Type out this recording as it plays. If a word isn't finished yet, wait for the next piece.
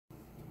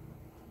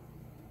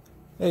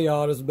Hey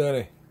y'all, this is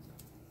Benny,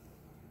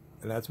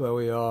 and that's where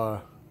we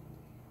are.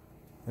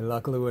 And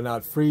luckily we're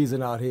not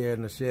freezing out here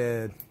in the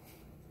shed.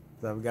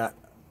 So I've got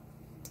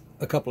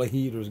a couple of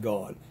heaters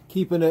going,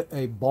 keeping it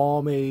a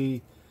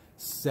balmy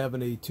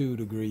 72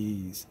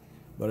 degrees,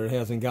 but it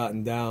hasn't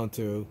gotten down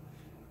to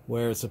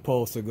where it's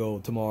supposed to go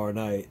tomorrow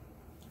night.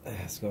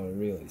 It's going to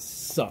really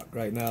suck.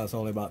 Right now it's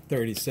only about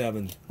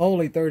 37,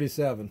 only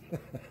 37.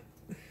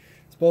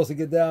 Supposed to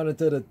get down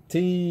into the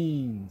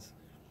teens.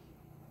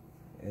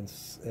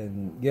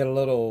 And get a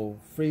little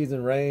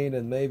freezing rain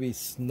and maybe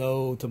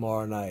snow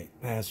tomorrow night.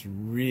 That's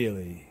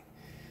really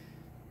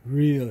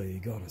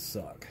gonna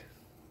suck.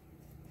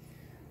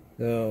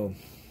 So,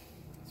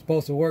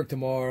 supposed to work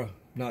tomorrow.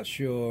 Not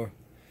sure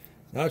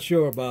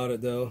about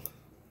it though.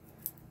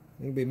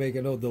 We'll be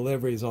making no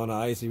deliveries on an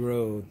icy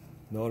road.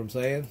 Know what I'm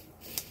saying?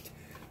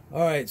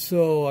 All right,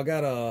 so I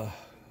got a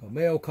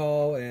mail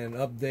call and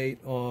update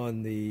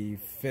on the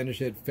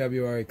Finish It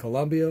February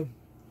Columbia.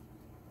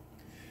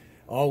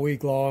 All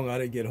week long, I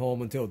didn't get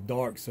home until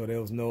dark, so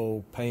there was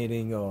no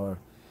painting or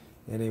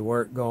any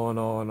work going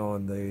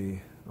on the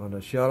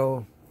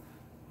shuttle.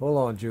 Hold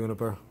on,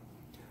 Juniper.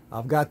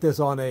 I've got this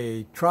on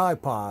a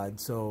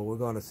tripod, so we're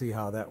going to see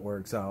how that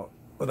works out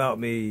without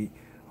me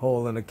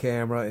holding the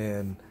camera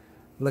and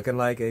looking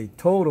like a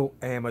total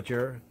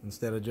amateur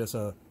instead of just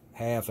a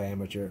half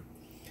amateur.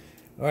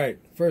 All right,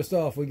 first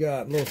off, we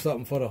got a little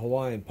something for the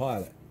Hawaiian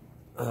Pilot.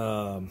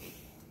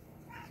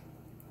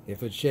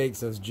 If it shakes,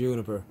 that's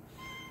Juniper.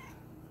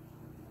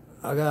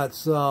 I got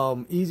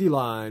some Easy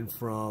Line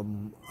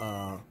from,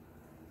 I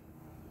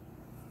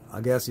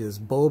guess it's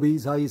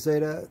Bobby's, how you say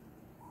that,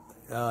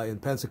 in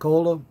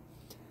Pensacola.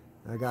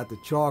 I got the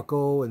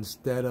charcoal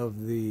instead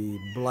of the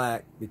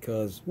black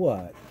because,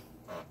 what?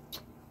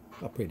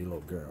 A pretty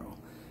little girl.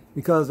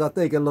 Because I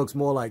think it looks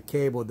more like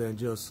cable than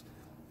just,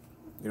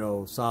 you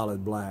know,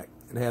 solid black.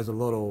 It has a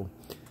little,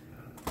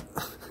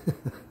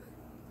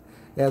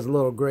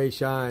 gray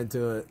shine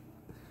to it.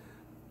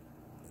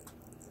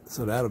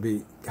 So that'll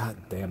be, God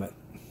damn it.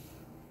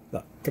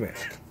 Look, come here.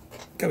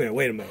 Come here,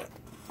 wait a minute.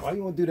 Why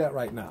you want to do that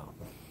right now?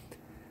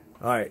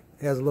 Alright,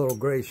 has a little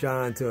gray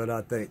shine to it,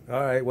 I think.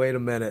 Alright, wait a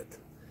minute.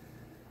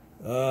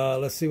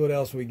 Let's see what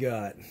else we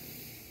got.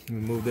 Let me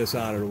move this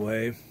out of the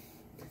way.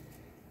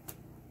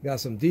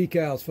 Got some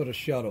decals for the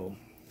shuttle.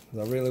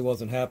 I really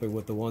wasn't happy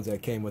with the ones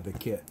that came with the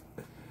kit.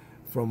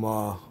 From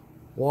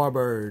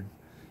Warbird.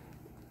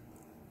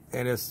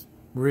 And it's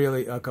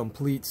really a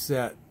complete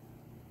set.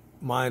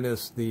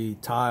 Minus the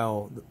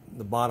tile,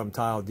 the bottom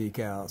tile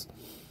decals.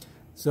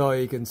 So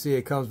you can see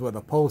it comes with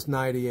a post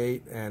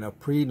 98 and a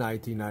pre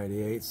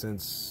 1998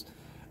 since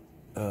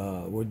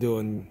we're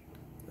doing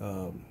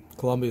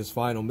Columbia's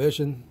final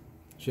mission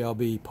shall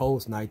be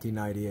post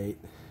 1998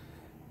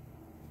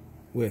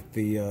 with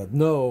the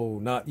no,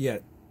 not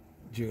yet,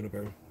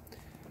 Juniper.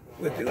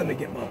 Let me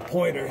get my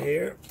pointer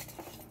here.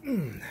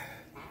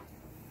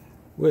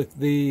 With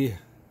the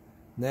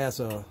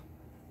NASA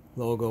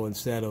logo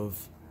instead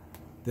of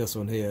this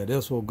one here.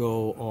 This will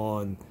go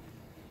on,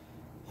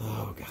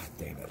 oh god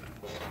damn it.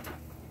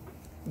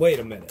 Wait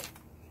a minute.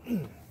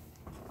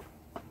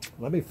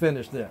 Let me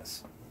finish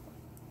this.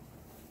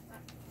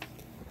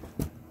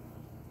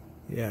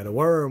 Yeah, the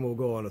worm will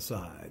go on the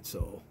side.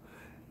 So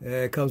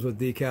it comes with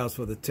decals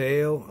for the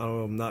tail.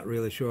 I'm not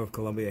really sure if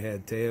Columbia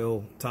had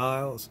tail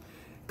tiles.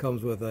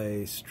 Comes with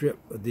a strip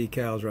of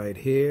decals right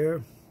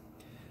here.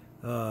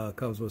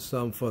 Comes with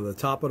some for the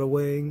top of the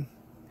wing.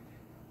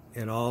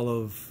 And all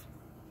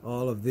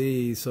of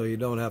these, so you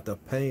don't have to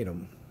paint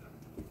them.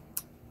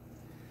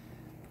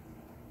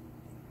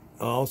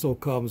 Also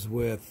comes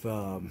with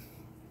the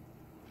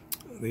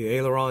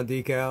aileron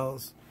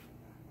decals,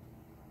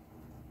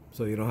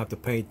 so you don't have to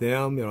paint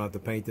them. You don't have to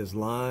paint this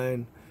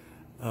line.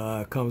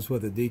 Comes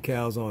with the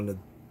decals on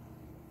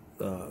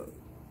the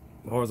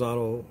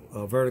horizontal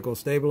vertical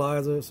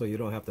stabilizer, so you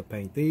don't have to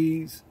paint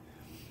these.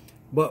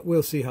 But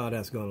we'll see how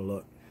that's going to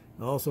look.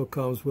 It also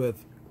comes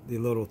with the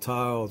little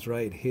tiles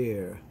right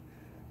here.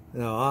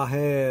 Now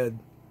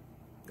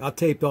I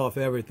taped off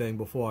everything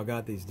before I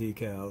got these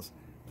decals.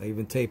 I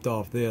even taped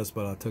off this,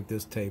 but I took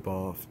this tape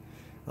off.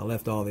 I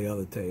left all the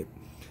other tape.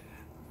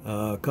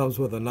 Comes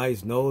with a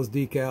nice nose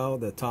decal,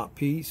 the top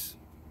piece.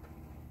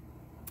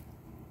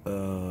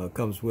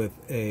 Comes with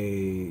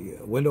a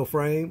window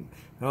frame.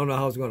 I don't know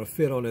how it's going to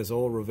fit on this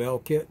old Revell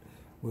kit.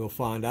 We'll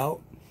find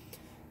out.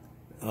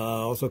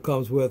 Also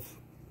comes with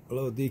a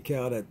little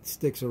decal that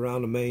sticks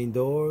around the main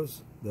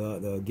doors,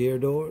 the gear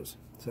doors.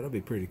 So that'll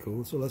be pretty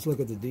cool. So let's look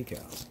at the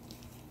decals.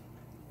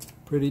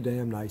 Pretty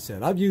damn nice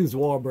set. I've used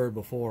Warbird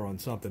before on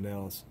something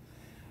else.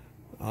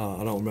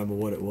 I don't remember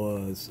what it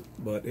was.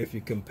 But if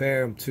you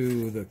compare them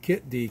to the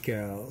kit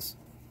decals,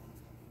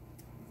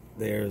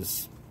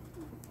 there's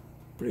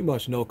pretty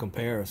much no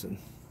comparison.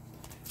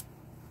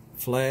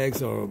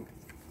 Flags are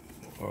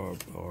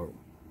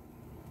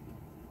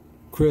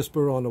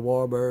crisper on the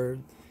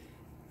Warbird.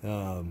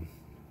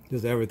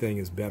 Just everything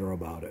is better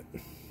about it.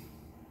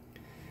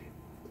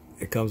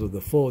 It comes with the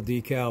full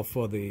decal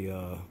for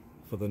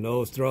the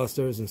nose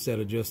thrusters instead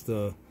of just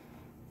the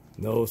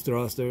nose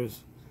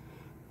thrusters.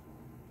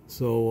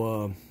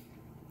 So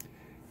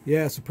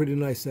yeah, it's a pretty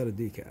nice set of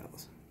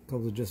decals.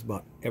 Comes with just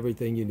about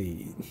everything you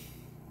need.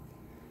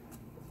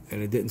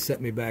 And it didn't set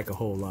me back a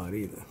whole lot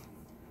either.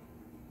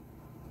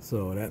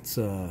 So that's,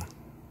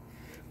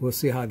 we'll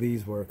see how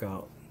these work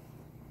out.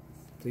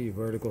 See,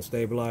 vertical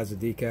stabilizer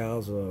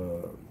decals,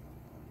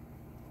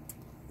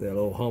 that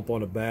little hump on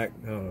the back,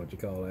 I don't know what you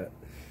call that.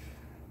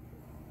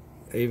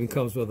 It even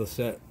comes with a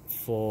set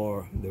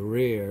for the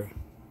rear,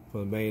 for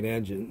the main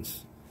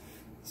engines.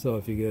 So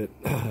if you get,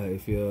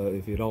 if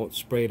you don't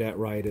spray that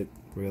right, it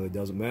really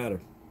doesn't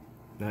matter.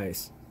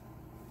 Nice.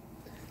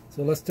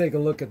 So let's take a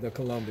look at the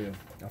Columbia.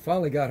 I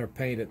finally got her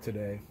painted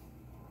today.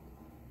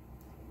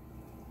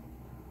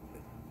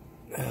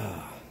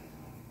 I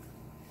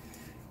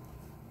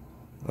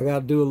got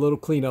to do a little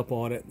cleanup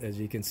on it, as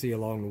you can see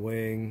along the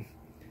wing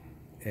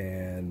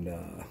and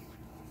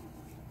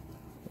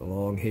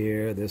along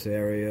here, this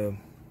area.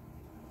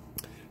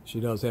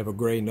 She does have a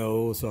gray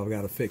nose, so I've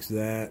got to fix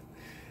that.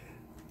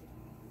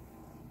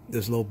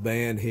 This little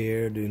band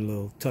here, doing a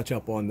little touch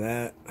up on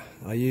that.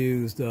 I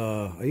used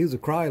a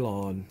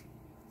Krylon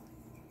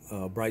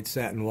bright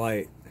satin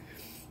white.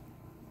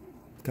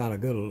 Kind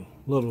of got a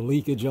little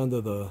leakage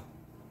under the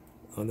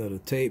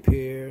tape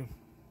here.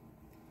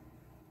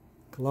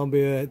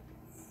 Columbia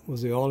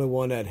was the only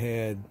one that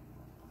had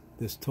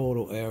this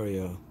total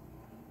area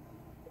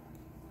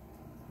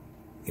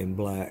in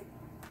black,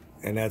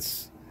 and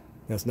that's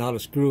not a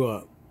screw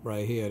up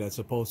right here. That's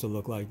supposed to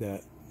look like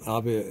that.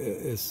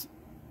 It's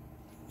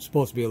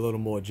supposed to be a little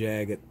more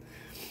jagged.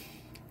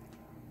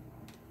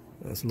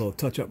 That's a little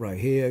touch up right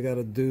here I got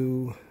to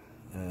do,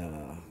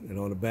 and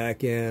on the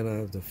back end I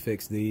have to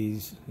fix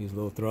these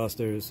little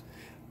thrusters,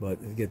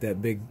 but get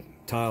that big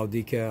tile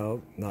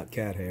decal, not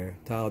cat hair,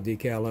 tile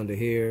decal under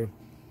here.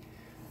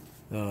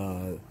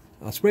 I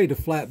sprayed the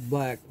flat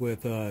black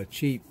with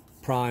cheap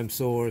Prime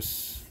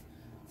Source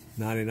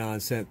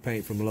 99-cent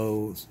paint from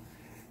Lowe's,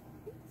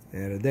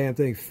 and the damn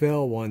thing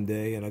fell one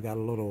day and I got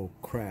a little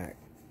crack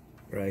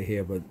right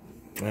here, but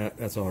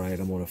that's all right.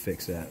 I'm gonna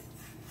fix that.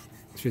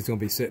 She's gonna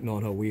be sitting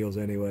on her wheels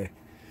anyway,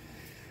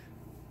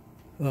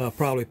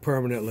 probably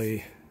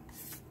permanently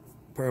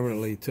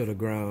to the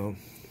ground.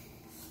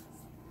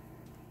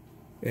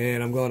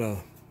 And I'm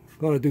gonna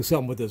do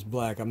something with this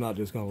black. I'm not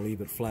just gonna leave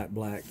it flat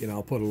black. You know,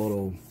 I'll put a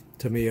little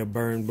Tamiya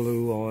burn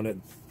blue on it,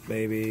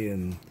 maybe,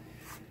 and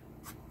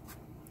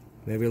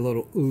maybe a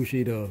little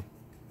Uchi to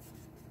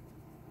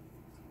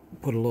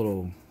put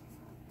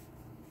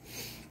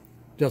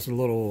just a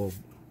little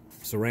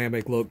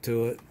ceramic look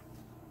to it.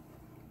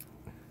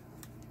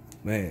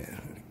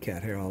 Man,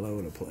 cat hair all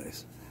over the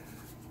place.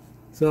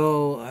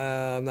 So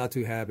I'm not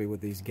too happy with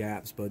these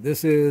gaps, but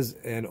this is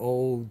an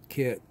old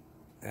kit.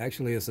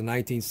 Actually, it's a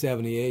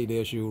 1978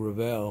 issue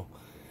Revell.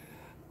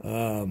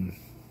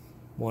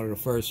 One of the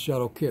first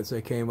shuttle kits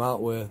they came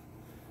out with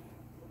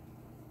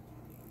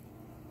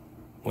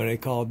when they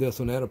called this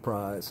one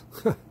Enterprise.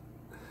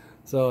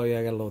 So yeah,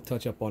 I got a little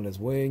touch up on this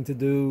wing to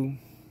do.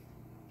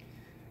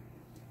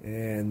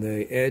 And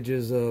the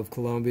edges of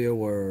Columbia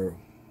were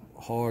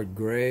hard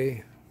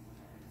gray.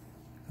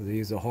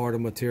 These are harder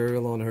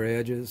material on her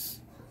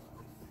edges.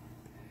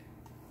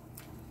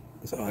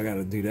 So I got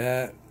to do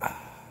that.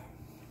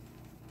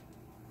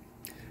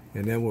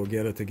 And then we'll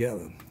get it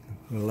together.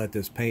 I'm gonna let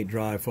this paint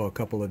dry for a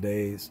couple of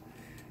days.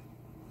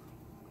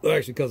 Well,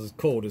 actually, because it's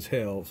cold as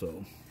hell,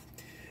 so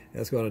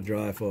that's gonna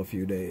dry for a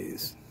few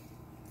days,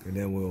 and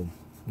then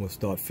we'll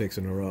start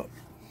fixing her up.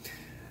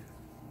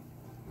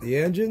 The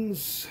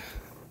engines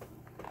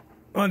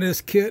on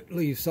this kit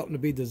leave something to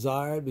be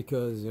desired,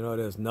 because you know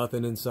there's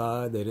nothing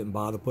inside. They didn't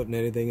bother putting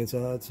anything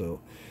inside, so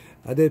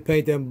I did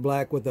paint them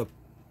black with the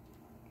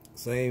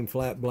same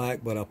flat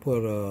black, but I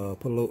put a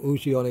little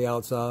Uchi on the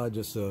outside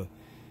just to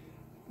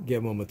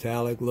give them a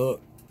metallic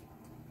look.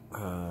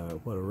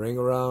 Put a ring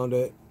around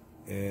it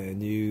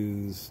and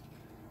use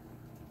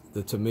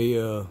the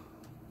Tamiya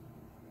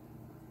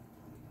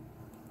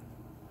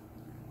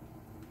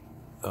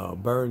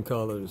burn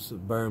colors,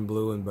 burn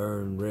blue and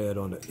burn red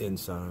on the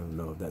inside. I don't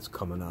know if that's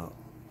coming out,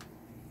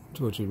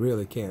 which you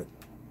really can't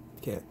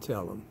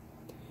tell them.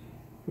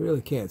 You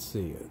really can't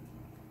see it.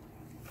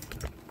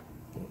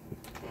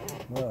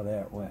 Well,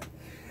 there it went.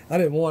 I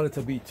didn't want it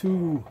to be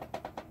too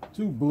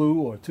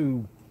blue or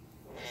too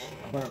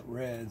burnt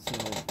red, so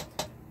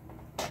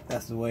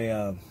that's the way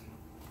I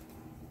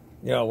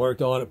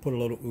worked on it. Put a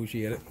little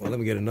Uchi in it. Well, let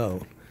me get another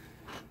one.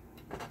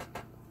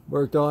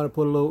 Worked on it,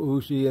 put a little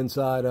Uchi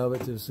inside of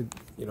it, just to,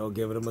 you know,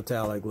 give it a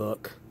metallic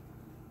look.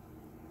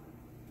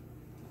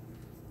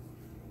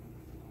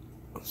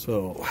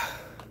 So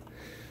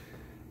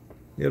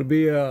it'll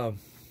be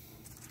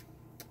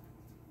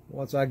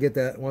once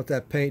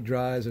that paint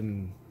dries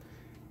and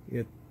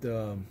get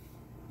it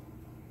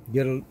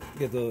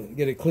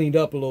cleaned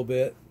up a little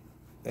bit,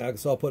 I can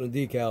start putting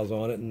decals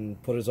on it and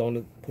put it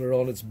on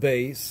its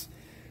base.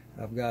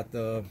 I've got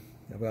a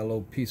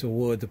little piece of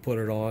wood to put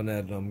it on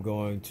that I'm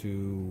going to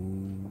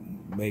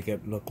make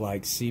it look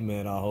like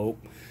cement, I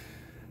hope.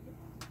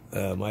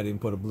 Might even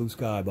put a blue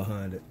sky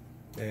behind it.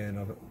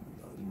 And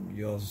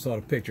You also saw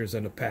the pictures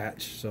in the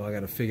patch, so I got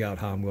to figure out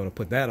how I'm going to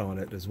put that on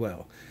it as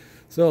well.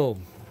 So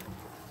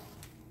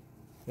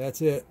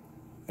that's it,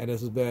 and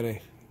this is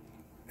Benny,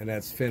 and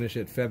that's Finish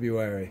It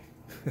February.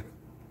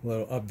 A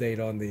little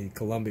update on the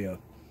Columbia.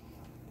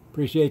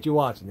 Appreciate you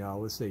watching, y'all.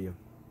 We'll see you.